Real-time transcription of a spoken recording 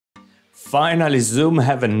Finally, Zoom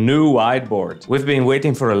have a new whiteboard. We've been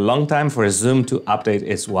waiting for a long time for Zoom to update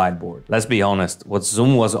its whiteboard. Let's be honest, what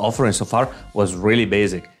Zoom was offering so far was really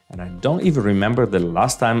basic, and I don't even remember the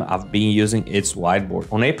last time I've been using its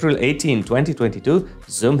whiteboard. On April 18, 2022,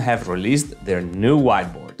 Zoom have released their new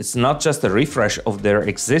whiteboard. It's not just a refresh of their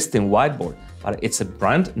existing whiteboard, but it's a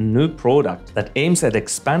brand new product that aims at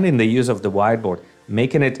expanding the use of the whiteboard,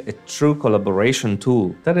 making it a true collaboration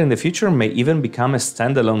tool that in the future may even become a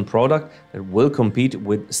standalone product that will compete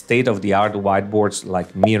with state-of-the-art whiteboards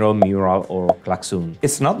like Miro, Mural or Klaxoon.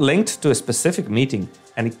 It's not linked to a specific meeting,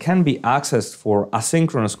 and it can be accessed for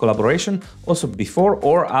asynchronous collaboration also before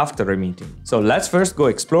or after a meeting. So let's first go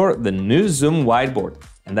explore the new Zoom whiteboard,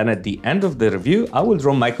 and then at the end of the review I will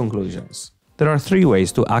draw my conclusions. There are three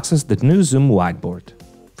ways to access the new Zoom whiteboard: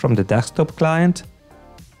 from the desktop client,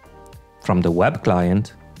 from the web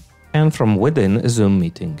client, and from within a Zoom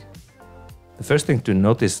meeting. The first thing to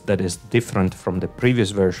notice that is different from the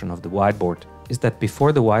previous version of the whiteboard is that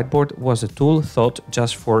before the whiteboard was a tool thought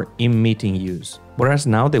just for in-meeting use, whereas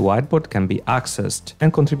now the whiteboard can be accessed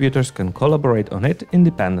and contributors can collaborate on it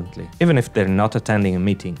independently, even if they're not attending a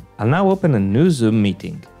meeting. I'll now open a new Zoom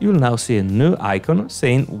meeting. You'll now see a new icon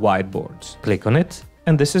saying Whiteboards. Click on it,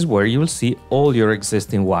 and this is where you'll see all your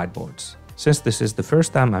existing whiteboards. Since this is the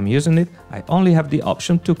first time I'm using it, I only have the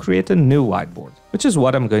option to create a new whiteboard, which is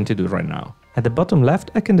what I'm going to do right now. At the bottom left,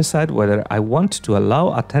 I can decide whether I want to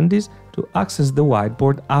allow attendees to access the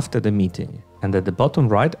whiteboard after the meeting. And at the bottom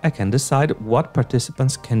right, I can decide what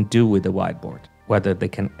participants can do with the whiteboard, whether they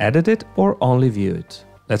can edit it or only view it.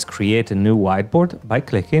 Let's create a new whiteboard by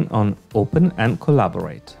clicking on Open and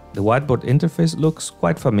Collaborate. The whiteboard interface looks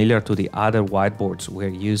quite familiar to the other whiteboards we're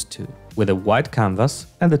used to, with a white canvas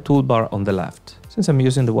and the toolbar on the left. Since I'm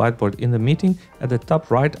using the whiteboard in the meeting, at the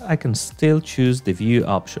top right I can still choose the view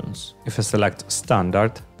options. If I select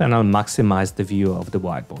Standard, then I'll maximize the view of the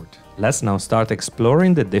whiteboard. Let's now start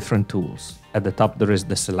exploring the different tools. At the top there is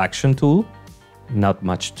the Selection tool, not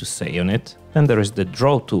much to say on it. Then there is the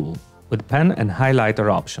Draw tool, with pen and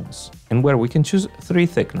highlighter options, and where we can choose three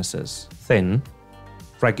thicknesses: thin,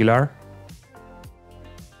 regular,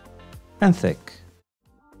 and thick.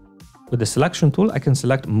 With the Selection tool, I can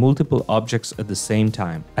select multiple objects at the same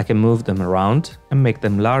time. I can move them around and make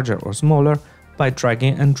them larger or smaller by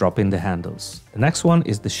dragging and dropping the handles. The next one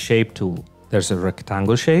is the Shape tool. There's a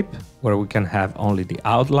rectangle shape, where we can have only the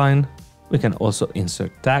outline. We can also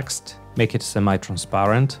insert text, make it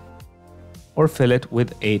semi-transparent, or fill it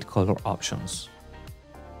with 8 color options.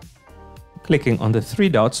 Clicking on the 3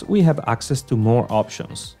 dots, we have access to more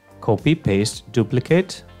options: copy, paste,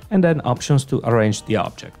 duplicate, and then options to arrange the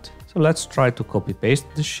object. So let's try to copy-paste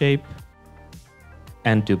the shape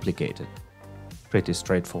and duplicate it. Pretty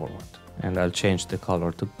straightforward. And I'll change the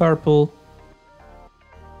color to purple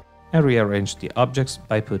and rearrange the objects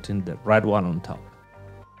by putting the red one on top.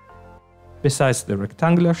 Besides the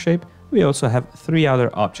rectangular shape, we also have 3 other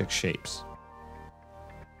object shapes.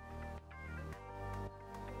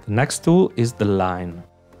 The next tool is the Line.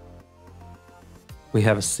 We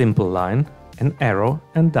have a simple line, an arrow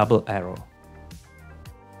and double arrow.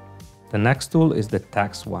 The next tool is the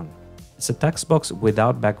Text one. It's a text box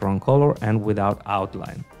without background color and without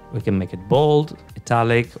outline. We can make it bold,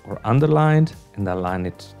 italic or underlined and align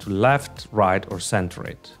it to left, right or center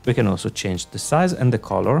it. We can also change the size and the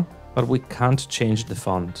color, but we can't change the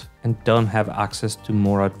font and don't have access to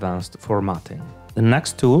more advanced formatting. The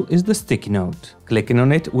next tool is the Sticky Note. Clicking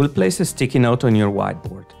on it will place a sticky note on your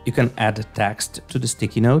whiteboard. You can add text to the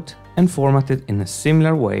sticky note and format it in a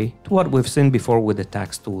similar way to what we've seen before with the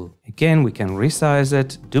Text tool. Again, we can resize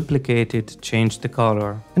it, duplicate it, change the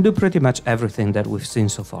color, and do pretty much everything that we've seen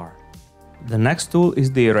so far. The next tool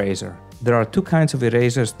is the Eraser. There are 2 kinds of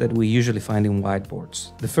erasers that we usually find in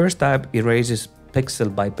whiteboards. The first type erases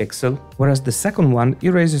pixel by pixel, whereas the second one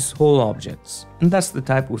erases whole objects. And that's the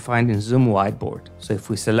type we find in Zoom Whiteboard. So if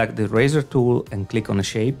we select the Eraser tool and click on a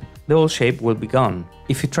shape, the whole shape will be gone.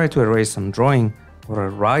 If you try to erase some drawing or a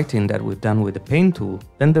writing that we've done with the Pen tool,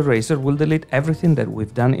 then the eraser will delete everything that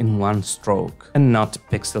we've done in one stroke and not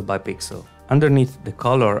pixel by pixel. Underneath the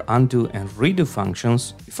color, undo and redo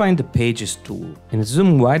functions, you find the Pages tool. In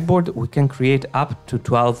Zoom Whiteboard, we can create up to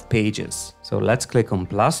 12 pages. So let's click on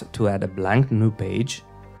plus to add a blank new page.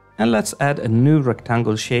 And let's add a new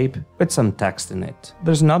rectangle shape with some text in it.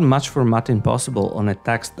 There's not much formatting possible on a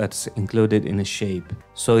text that's included in a shape.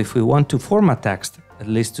 So if we want to format text, at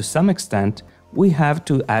least to some extent, we have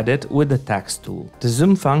to add it with the Text tool. The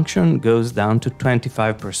zoom function goes down to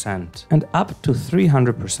 25% and up to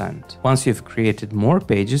 300%. Once you've created more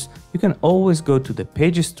pages, you can always go to the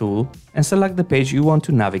Pages tool and select the page you want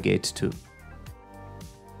to navigate to.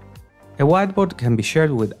 A whiteboard can be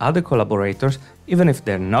shared with other collaborators, even if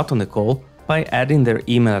they're not on the call, by adding their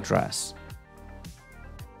email address.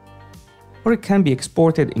 Or it can be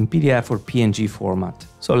exported in PDF or PNG format.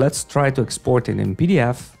 So let's try to export it in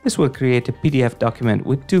PDF. This will create a PDF document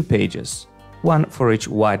with 2 pages, one for each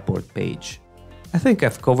whiteboard page. I think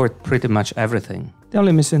I've covered pretty much everything. The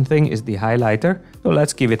only missing thing is the highlighter, so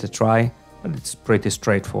let's give it a try, but it's pretty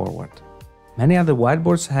straightforward. Many other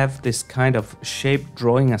whiteboards have this kind of shape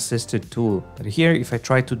drawing assisted tool, but here if I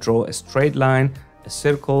try to draw a straight line, a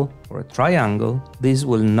circle or a triangle, these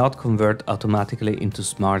will not convert automatically into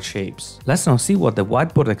smart shapes. Let's now see what the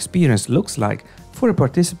whiteboard experience looks like for a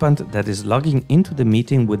participant that is logging into the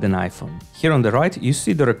meeting with an iPhone. Here on the right you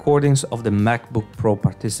see the recordings of the MacBook Pro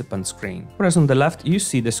participant screen, whereas on the left you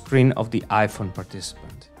see the screen of the iPhone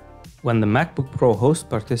participant. When the MacBook Pro host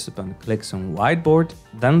participant clicks on Whiteboard,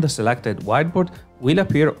 then the selected whiteboard will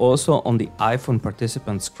appear also on the iPhone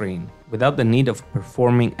participant screen, without the need of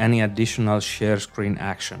performing any additional share screen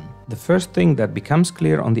action. The first thing that becomes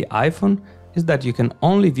clear on the iPhone is that you can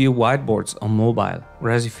only view whiteboards on mobile,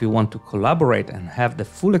 whereas if you want to collaborate and have the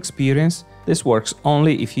full experience, this works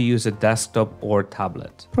only if you use a desktop or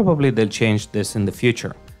tablet. Probably they'll change this in the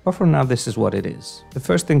future. But for now, this is what it is. The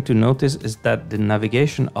first thing to notice is that the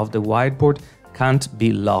navigation of the whiteboard can't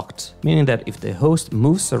be locked, meaning that if the host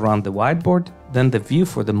moves around the whiteboard, then the view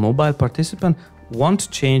for the mobile participant won't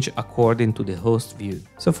change according to the host view.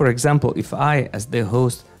 So for example, if I, as the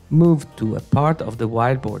host, move to a part of the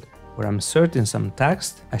whiteboard where I'm inserting some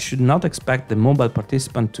text, I should not expect the mobile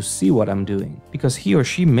participant to see what I'm doing, because he or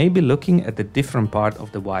she may be looking at a different part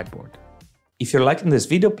of the whiteboard. If you're liking this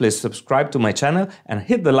video, please subscribe to my channel and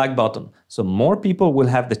hit the like button so more people will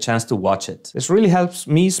have the chance to watch it. This really helps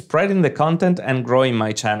me spreading the content and growing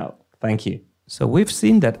my channel. Thank you. So we've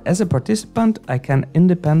seen that as a participant, I can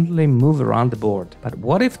independently move around the board. But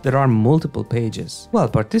what if there are multiple pages? Well,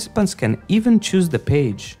 participants can even choose the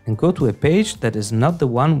page and go to a page that is not the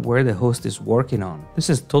one where the host is working on. This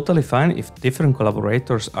is totally fine if different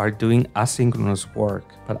collaborators are doing asynchronous work.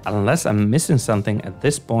 But unless I'm missing something at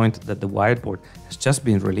this point that the whiteboard has just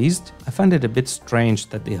been released, I find it a bit strange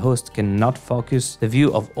that the host cannot focus the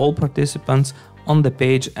view of all participants on the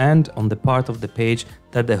page and on the part of the page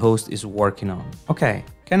that the host is working on. Okay,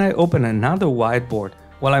 can I open another whiteboard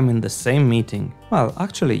while I'm in the same meeting? Well,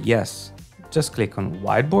 actually yes. Just click on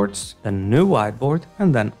Whiteboards, then New Whiteboard,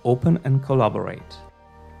 and then Open and Collaborate.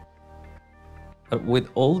 But with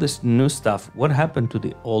all this new stuff, what happened to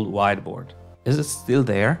the old whiteboard? Is it still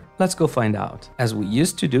there? Let's go find out. As we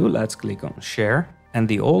used to do, let's click on Share, and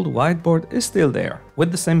the old whiteboard is still there,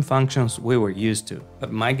 with the same functions we were used to.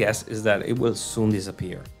 But my guess is that it will soon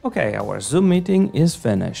disappear. Okay, our Zoom meeting is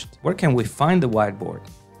finished. Where can we find the whiteboard?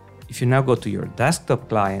 If you now go to your desktop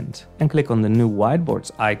client and click on the new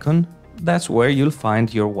whiteboards icon, that's where you'll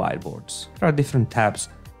find your whiteboards. There are different tabs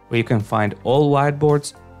where you can find all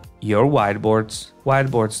whiteboards, your whiteboards,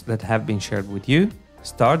 whiteboards that have been shared with you,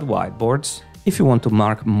 start whiteboards, if you want to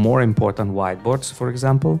mark more important whiteboards, for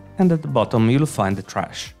example, and at the bottom you'll find the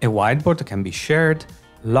trash. A whiteboard can be shared,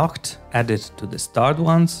 locked, added to the starred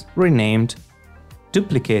ones, renamed,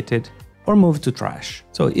 duplicated, or moved to trash.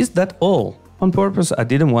 So is that all? On purpose, I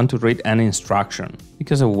didn't want to read any instruction,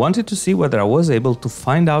 because I wanted to see whether I was able to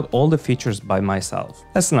find out all the features by myself.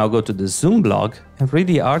 Let's now go to the Zoom blog and read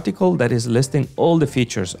the article that is listing all the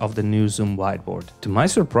features of the new Zoom whiteboard. To my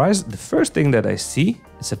surprise, the first thing that I see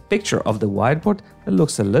is a picture of the whiteboard that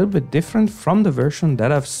looks a little bit different from the version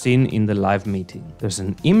that I've seen in the live meeting. There's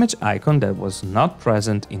an image icon that was not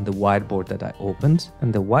present in the whiteboard that I opened,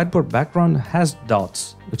 and the whiteboard background has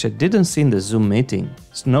dots, which I didn't see in the Zoom meeting.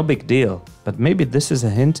 It's no big deal, but maybe this is a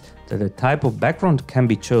hint that a type of background can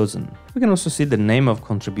be chosen. We can also see the name of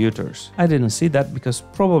contributors. I didn't see that because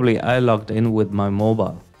probably I logged in with my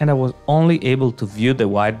mobile, and I was only able to view the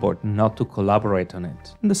whiteboard, not to collaborate on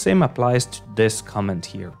it. And the same applies to this comment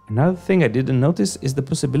here. Another thing I didn't notice is the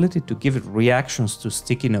possibility to give it reactions to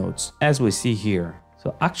sticky notes, as we see here.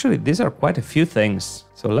 So actually these are quite a few things.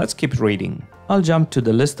 So let's keep reading. I'll jump to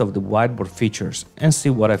the list of the whiteboard features and see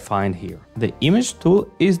what I find here. The image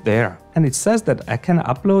tool is there, and it says that I can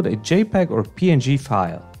upload a JPEG or PNG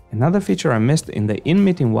file. Another feature I missed in the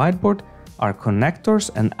in-meeting whiteboard are connectors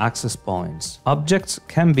and access points. Objects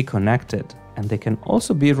can be connected, and they can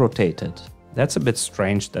also be rotated. That's a bit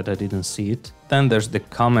strange that I didn't see it. Then there's the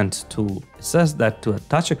comment tool. It says that to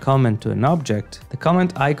attach a comment to an object, the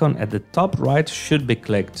comment icon at the top right should be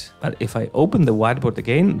clicked. But if I open the whiteboard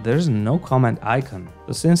again, there's no comment icon.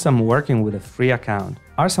 So since I'm working with a free account,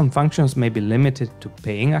 are some functions maybe limited to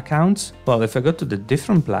paying accounts? Well, if I go to the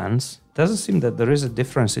different plans, doesn't seem that there is a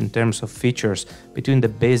difference in terms of features between the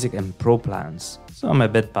basic and pro plans, so I'm a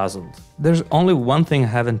bit puzzled. There's only one thing I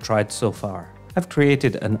haven't tried so far. I've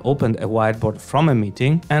created and opened a whiteboard from a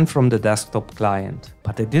meeting and from the desktop client,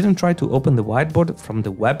 but I didn't try to open the whiteboard from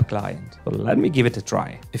the web client. So let me give it a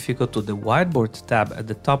try. If you go to the whiteboard tab at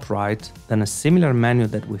the top right, then a similar menu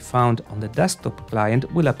that we found on the desktop client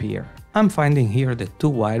will appear. I'm finding here the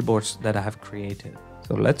two whiteboards that I have created.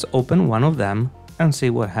 So let's open one of them and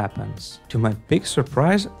see what happens. To my big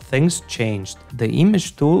surprise, things changed. The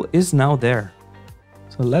image tool is now there.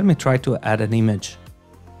 So let me try to add an image.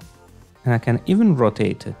 And I can even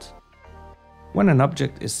rotate it. When an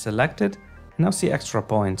object is selected, I now see extra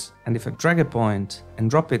points, and if I drag a point and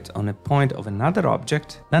drop it on a point of another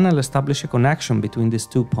object, then I'll establish a connection between these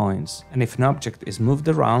 2 points, and if an object is moved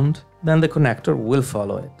around, then the connector will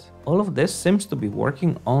follow it. All of this seems to be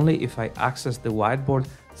working only if I access the whiteboard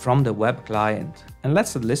from the web client, and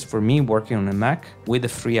that's at least for me working on a Mac with a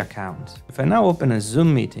free account. If I now open a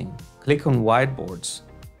Zoom meeting, click on whiteboards,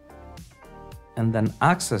 and then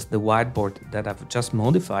access the whiteboard that I've just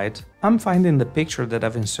modified, I'm finding the picture that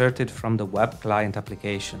I've inserted from the web client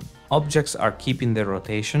application. Objects are keeping their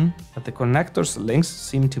rotation, but the connector's links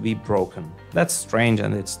seem to be broken. That's strange,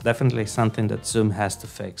 and it's definitely something that Zoom has to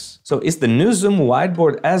fix. So is the new Zoom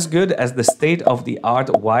whiteboard as good as the state-of-the-art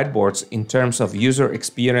whiteboards in terms of user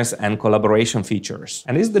experience and collaboration features?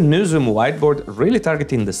 And is the new Zoom whiteboard really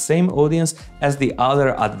targeting the same audience as the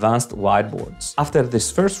other advanced whiteboards? After this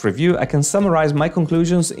first review, I can summarize my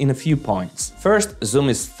conclusions in a few points. First, Zoom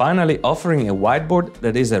is finally offering a whiteboard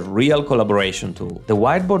that is a real collaboration tool. The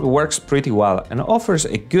whiteboard works pretty well and offers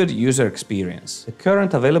a good user experience. The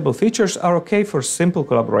current available features are okay for simple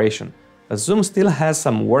collaboration, but Zoom still has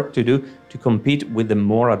some work to do to compete with the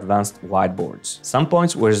more advanced whiteboards. Some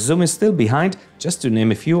points where Zoom is still behind, just to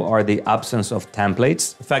name a few, are the absence of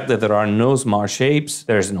templates, the fact that there are no smart shapes,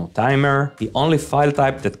 there's no timer, the only file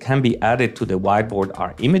type that can be added to the whiteboard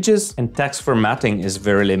are images, and text formatting is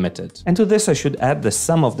very limited. And to this I should add that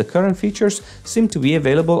some of the current features seem to be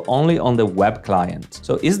available only on the web client.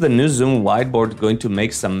 So is the new Zoom whiteboard going to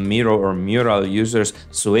make some Miro or Mural users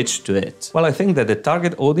switch to it? Well, I think that the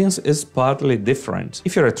target audience is partly different.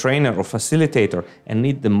 If you're a trainer or facilitator and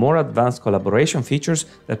need the more advanced collaboration features,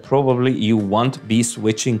 that probably you won't be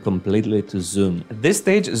switching completely to Zoom. At this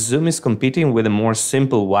stage, Zoom is competing with the more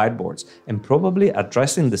simple whiteboards and probably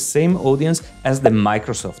addressing the same audience as the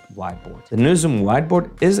Microsoft whiteboard. The new Zoom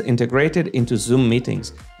whiteboard is integrated into Zoom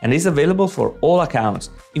meetings and is available for all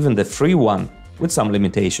accounts, even the free one, with some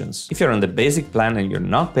limitations. If you're on the basic plan and you're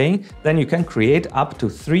not paying, then you can create up to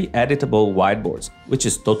 3 editable whiteboards, which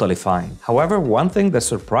is totally fine. However, one thing that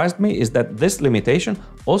surprised me is that this limitation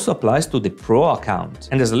also applies to the Pro account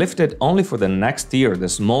and is lifted only for the next tier, the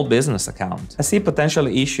small business account. I see a potential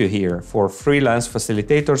issue here for freelance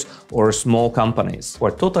facilitators or small companies who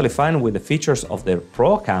are totally fine with the features of their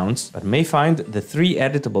Pro accounts, but may find the 3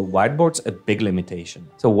 editable whiteboards a big limitation.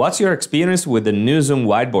 So what's your experience with the new Zoom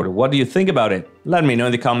whiteboard? What do you think about it? Let me know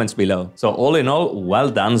in the comments below. So all in all, well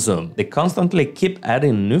done Zoom. They constantly keep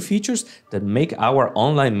adding new features that make our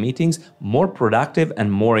online meetings more productive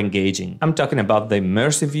and more engaging. I'm talking about the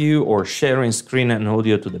immersive view or sharing screen and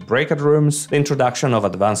audio to the breakout rooms, the introduction of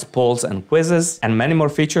advanced polls and quizzes, and many more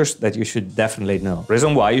features that you should definitely know.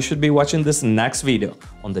 Reason why you should be watching this next video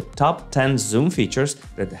on the top 10 Zoom features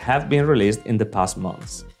that have been released in the past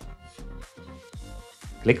months.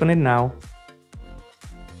 Click on it now.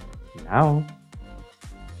 Now.